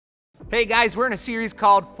Hey guys, we're in a series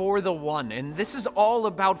called For the One, and this is all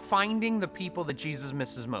about finding the people that Jesus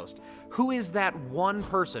misses most. Who is that one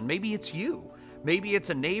person? Maybe it's you. Maybe it's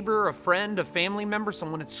a neighbor, a friend, a family member,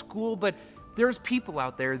 someone at school, but there's people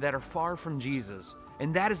out there that are far from Jesus.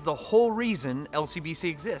 And that is the whole reason LCBC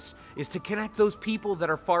exists, is to connect those people that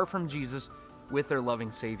are far from Jesus with their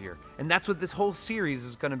loving Savior. And that's what this whole series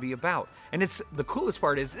is going to be about. And it's the coolest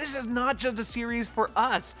part is this is not just a series for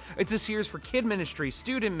us. It's a series for kid ministry,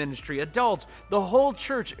 student ministry, adults. The whole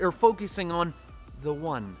church are focusing on the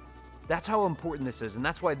one. That's how important this is. And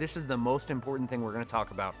that's why this is the most important thing we're going to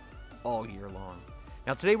talk about all year long.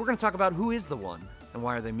 Now today we're going to talk about who is the one and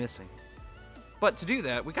why are they missing. But to do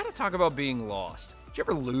that, we got to talk about being lost. Did you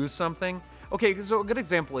ever lose something? Okay, so a good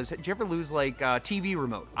example is, did you ever lose like a TV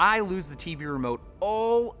remote? I lose the TV remote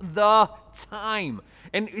all the time.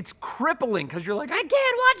 And it's crippling because you're like, I can't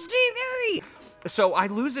watch TV. So I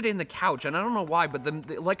lose it in the couch, and I don't know why,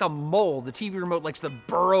 but like a mole, the TV remote likes to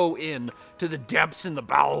burrow in to the depths and the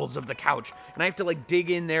bowels of the couch. And I have to like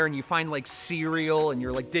dig in there, and you find like cereal, and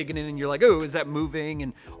you're like digging in, and you're like, oh, is that moving?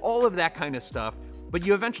 And all of that kind of stuff. But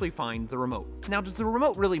you eventually find the remote. Now, does the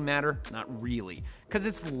remote really matter? Not really, because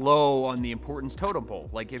it's low on the importance totem pole.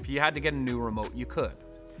 Like if you had to get a new remote, you could.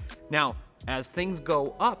 Now, as things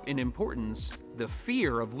go up in importance, the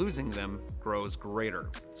fear of losing them grows greater.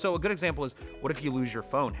 So a good example is, what if you lose your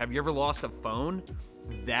phone? Have you ever lost a phone?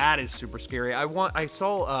 That is super scary. I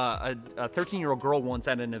saw a 13-year-old girl once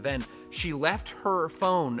at an event. She left her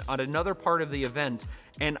phone at another part of the event,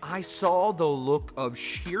 and I saw the look of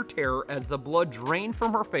sheer terror as the blood drained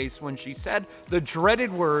from her face when she said the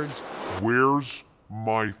dreaded words, "Where's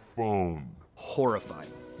my phone?"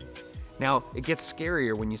 Horrifying. Now, it gets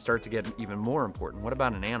scarier when you start to get even more important. What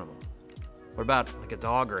about an animal? What about like a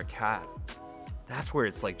dog or a cat? That's where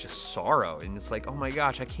it's like just sorrow, and it's like, oh my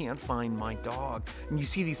gosh, I can't find my dog. And you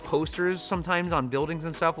see these posters sometimes on buildings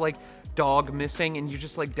and stuff like dog missing, and you're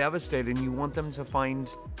just like devastated, and you want them to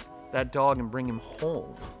find that dog and bring him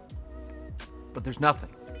home. But there's nothing.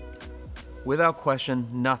 Without question,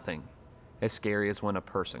 nothing as scary as when a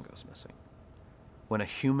person goes missing. When a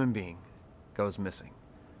human being goes missing.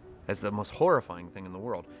 That's the most horrifying thing in the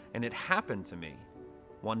world. And it happened to me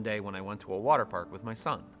one day when I went to a water park with my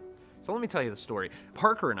son. So let me tell you the story.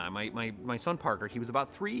 Parker and I, my son Parker, he was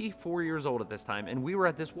about 3-4 years old at this time, and we were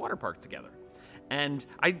at this water park together. And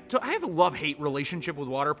I have a love-hate relationship with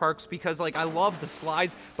water parks because like I love the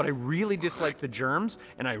slides, but I really dislike the germs,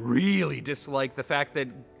 and I really dislike the fact that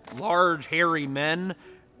large, hairy men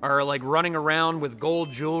are like running around with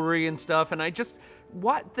gold jewelry and stuff, and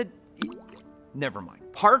never mind.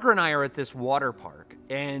 Parker and I are at this water park,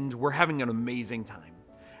 and we're having an amazing time.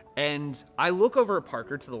 And I look over at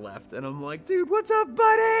Parker to the left, and I'm like, dude, what's up,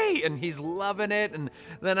 buddy? And he's loving it. And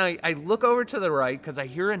then I look over to the right because I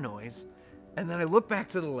hear a noise. And then I look back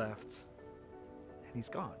to the left, and he's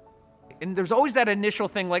gone. And there's always that initial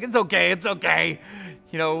thing like, it's okay, it's okay.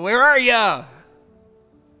 You know, where are you?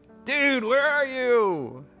 Dude, where are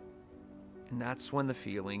you? And that's when the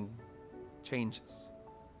feeling changes.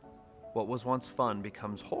 What was once fun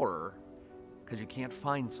becomes horror because you can't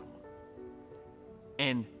find someone.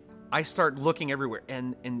 And I start looking everywhere,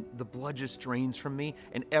 and the blood just drains from me,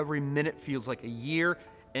 and every minute feels like a year,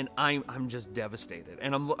 and I'm just devastated.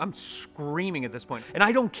 And I'm screaming at this point. And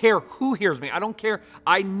I don't care who hears me. I don't care.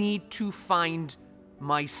 I need to find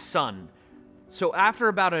my son. So after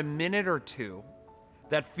about a minute or two,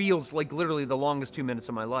 that feels like literally the longest 2 minutes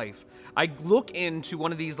of my life, I look into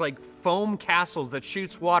one of these like foam castles that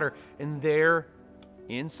shoots water, and there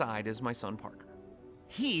inside is my son Parker.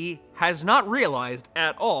 He has not realized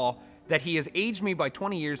at all that he has aged me by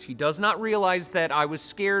 20 years. He does not realize that I was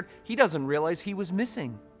scared. He doesn't realize he was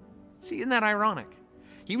missing. See, isn't that ironic?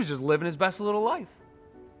 He was just living his best little life.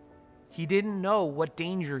 He didn't know what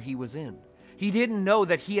danger he was in. He didn't know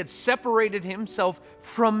that he had separated himself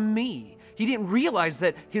from me. He didn't realize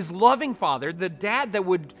that his loving father, the dad that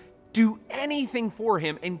would do anything for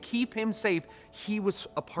him and keep him safe, he was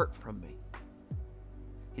apart from me.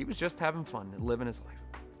 He was just having fun and living his life.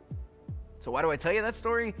 So why do I tell you that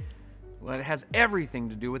story? Well, it has everything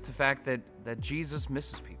to do with the fact that Jesus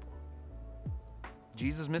misses people.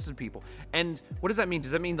 Jesus misses people. And what does that mean?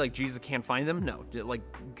 Does that mean like Jesus can't find them? No, like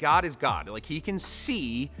God is God. Like he can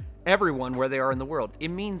see everyone where they are in the world. It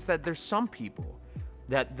means that there's some people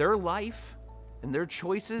that their life and their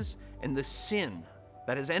choices and the sin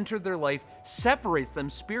that has entered their life separates them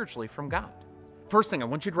spiritually from God. First thing, I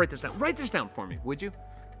want you to write this down. Write this down for me, would you?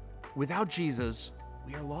 Without Jesus,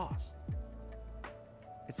 we are lost.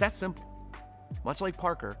 It's that simple. Much like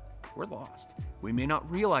Parker, we're lost. We may not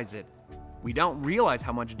realize it. We don't realize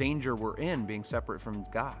how much danger we're in being separate from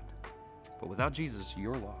God. But without Jesus,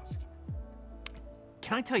 you're lost.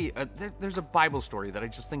 Can I tell you, there's a Bible story that I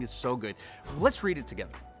just think is so good. Let's read it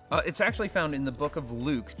together. It's actually found in the book of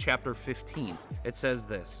Luke, chapter 15. It says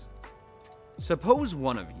this: "Suppose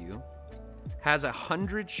one of you has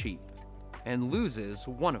 100 sheep and loses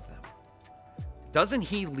one of them. Doesn't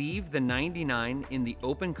he leave the 99 in the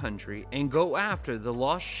open country and go after the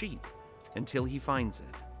lost sheep until he finds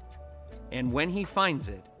it? And when he finds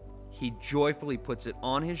it, he joyfully puts it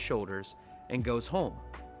on his shoulders and goes home.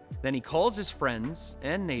 Then he calls his friends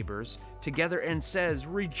and neighbors together and says,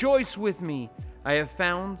 'Rejoice with me, I have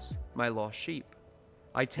found my lost sheep.'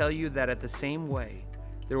 I tell you that at the same way,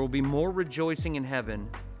 there will be more rejoicing in heaven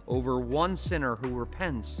over one sinner who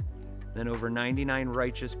repents than over 99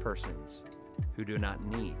 righteous persons who do not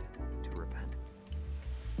need to repent."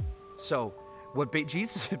 So, what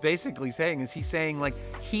Jesus is basically saying is he's saying, like,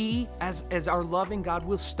 he, as our loving God,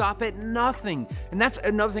 will stop at nothing. And that's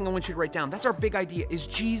another thing I want you to write down. That's our big idea, is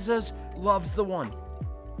Jesus loves the one.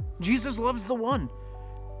 Jesus loves the one.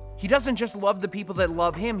 He doesn't just love the people that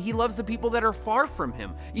love him. He loves the people that are far from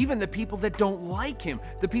him, even the people that don't like him,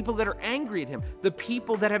 the people that are angry at him, the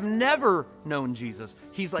people that have never known Jesus.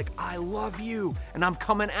 He's like, I love you, and I'm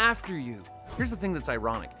coming after you. Here's the thing that's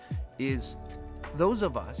ironic, is those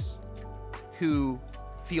of us who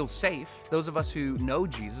feel safe, those of us who know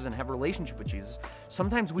Jesus and have a relationship with Jesus,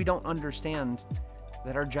 sometimes we don't understand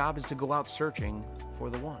that our job is to go out searching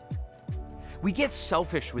for the one. We get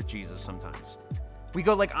selfish with Jesus sometimes. We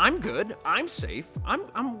go like, I'm good, I'm safe,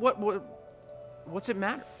 what's it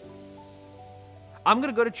matter? I'm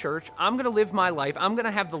gonna go to church, I'm gonna live my life, I'm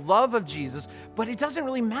gonna have the love of Jesus, but it doesn't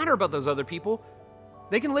really matter about those other people.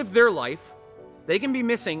 They can live their life, they can be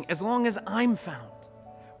missing as long as I'm found.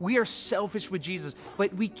 We are selfish with Jesus,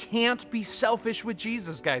 but we can't be selfish with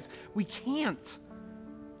Jesus, guys. We can't.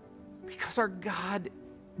 Because our God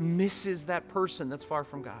misses that person that's far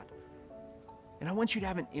from God. And I want you to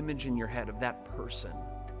have an image in your head of that person.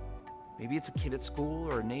 Maybe it's a kid at school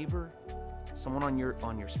or a neighbor, someone on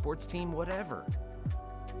your sports team, whatever.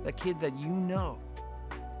 That kid that you know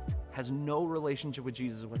has no relationship with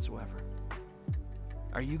Jesus whatsoever.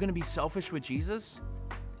 Are you going to be selfish with Jesus?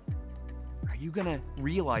 Are you going to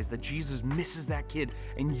realize that Jesus misses that kid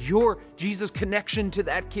and your Jesus connection to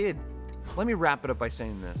that kid? Let me wrap it up by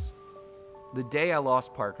saying this. The day I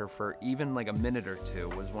lost Parker for even like a minute or two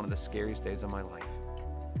was one of the scariest days of my life.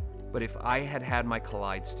 But if I had had my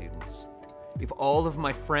Collide students, if all of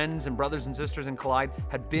my friends and brothers and sisters in Collide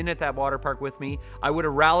had been at that water park with me, I would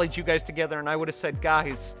have rallied you guys together and I would have said,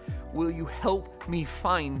 guys, will you help me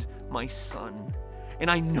find my son? And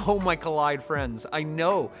I know my Collide friends, I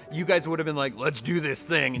know you guys would have been like, let's do this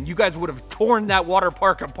thing. And you guys would have torn that water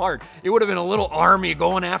park apart. It would have been a little army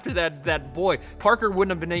going after that boy. Parker wouldn't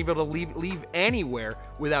have been able to leave anywhere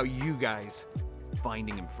without you guys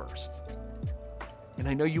finding him first. And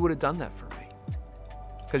I know you would have done that for me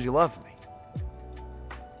because you love me.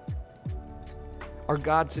 Our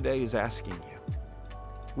God today is asking you,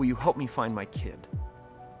 will you help me find my kid?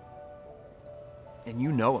 And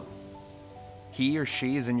you know him. He or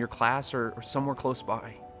she is in your class or somewhere close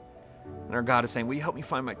by. And our God is saying, will you help me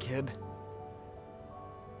find my kid?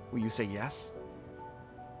 Will you say yes?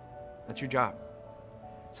 That's your job.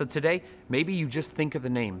 So today, maybe you just think of the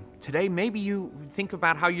name. Today, maybe you think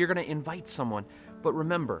about how you're going to invite someone. But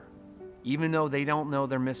remember, even though they don't know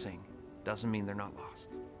they're missing, doesn't mean they're not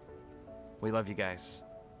lost. We love you guys.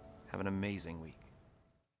 Have an amazing week.